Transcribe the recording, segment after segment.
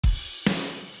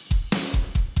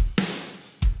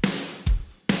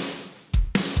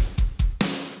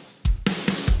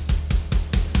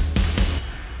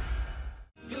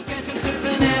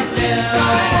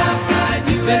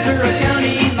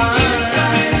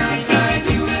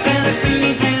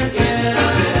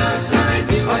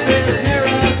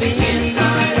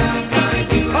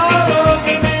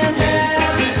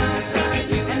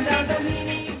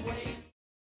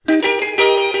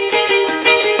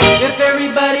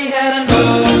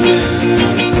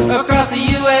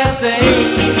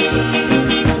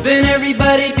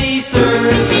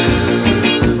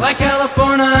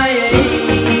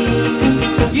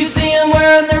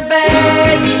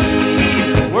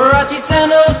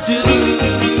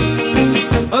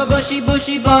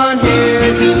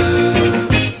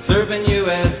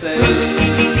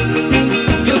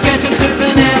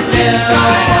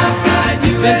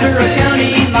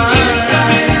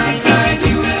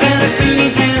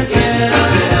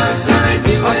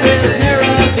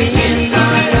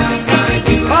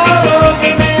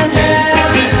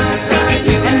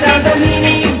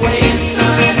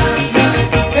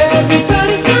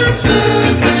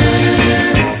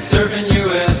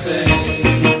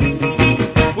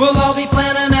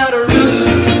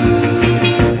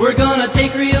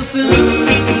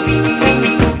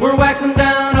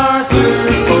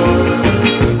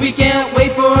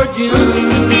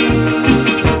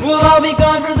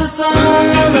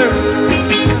summer,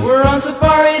 we're on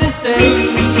safari to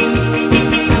stay.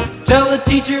 Tell the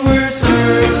teacher we're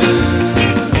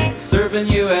surfing, Surfin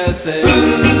USA. And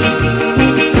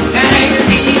hang your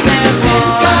knees and fly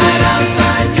inside,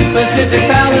 outside, Pacific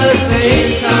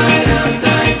Palisades. Inside,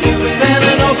 outside, San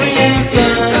Onofre and Sun.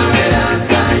 Inside,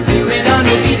 outside, and on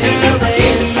the beach in LA.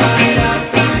 Inside,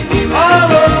 outside,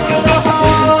 all over the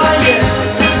Hawaii,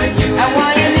 at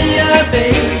Waimea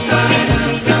Bay. Inside,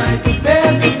 outside,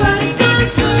 everybody's gone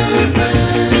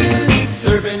surfing,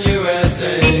 Surfin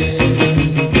USA.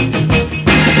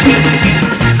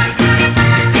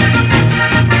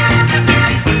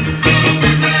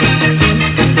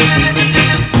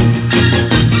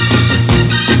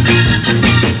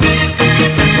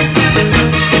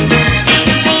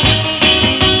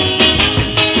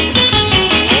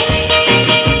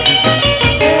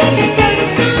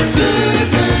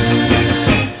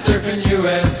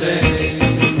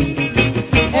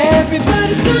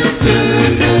 Everybody's gone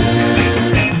surfing,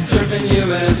 Surfin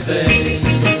USA.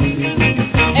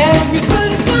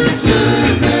 Everybody's gone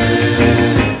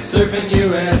surfing, Surfin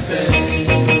USA.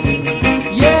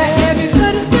 Yeah,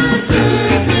 everybody's gone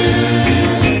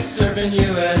surfing, Surfin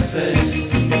USA.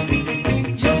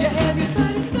 Yeah,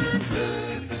 everybody's gone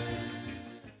surfing.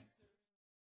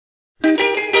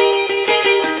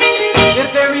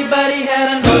 If everybody had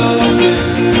an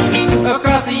ocean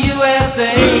across the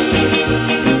USA,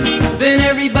 then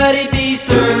everybody'd be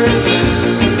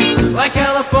surfing like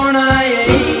California.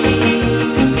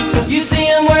 You'd see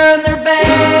them wearing their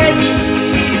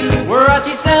baggies,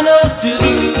 Warachi sandals too,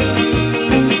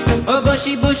 a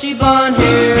bushy, bushy blonde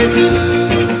hairdo,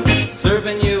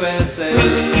 Surfin USA.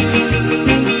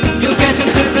 You'll catch them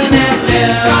surfing at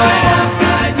Del,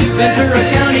 Ventura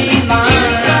County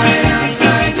line,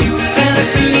 Santa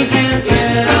Cruz and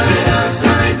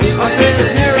Australia's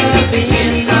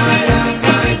Caribbean,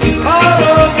 all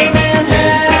over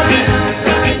Manhattan,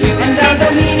 and down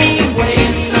Doheny Way.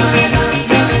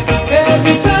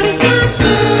 Everybody's gone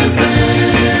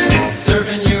surfing,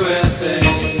 Surfin USA.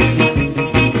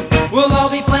 We'll all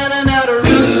be planning out a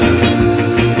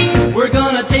route we're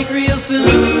gonna take real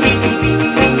soon.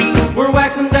 We're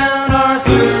waxing down our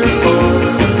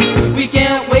surfboard, we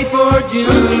can't wait for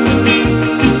June.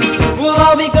 We'll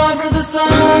all be gone for the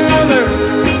summer,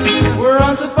 we're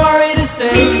on safari to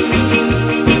stay.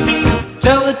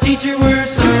 Tell the teacher we're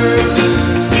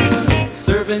surfing,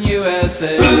 Surfin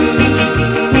USA. And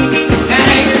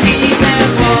hang your knees and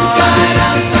fly inside,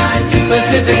 outside,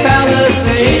 Pacific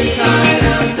Palisades. Inside,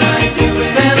 outside,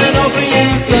 San Onofre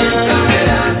and Sun. Inside,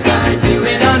 outside,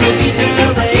 and on the beach in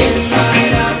LA.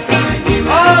 Inside, outside,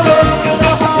 all over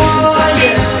the Hawaii,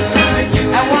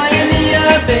 at Waimea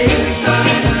Bay.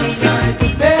 Inside, outside,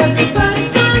 everybody's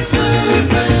gone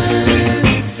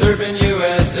surfing, Surfin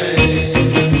USA.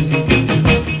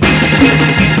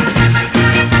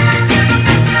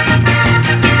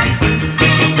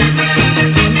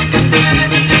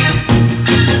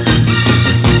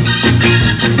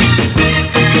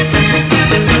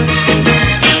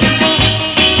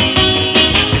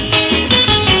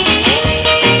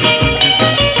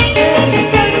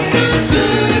 Everybody's gone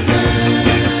surfing,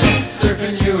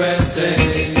 Surfin USA.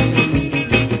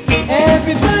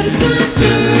 Everybody's gone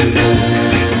surfing,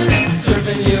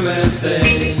 Surfin USA.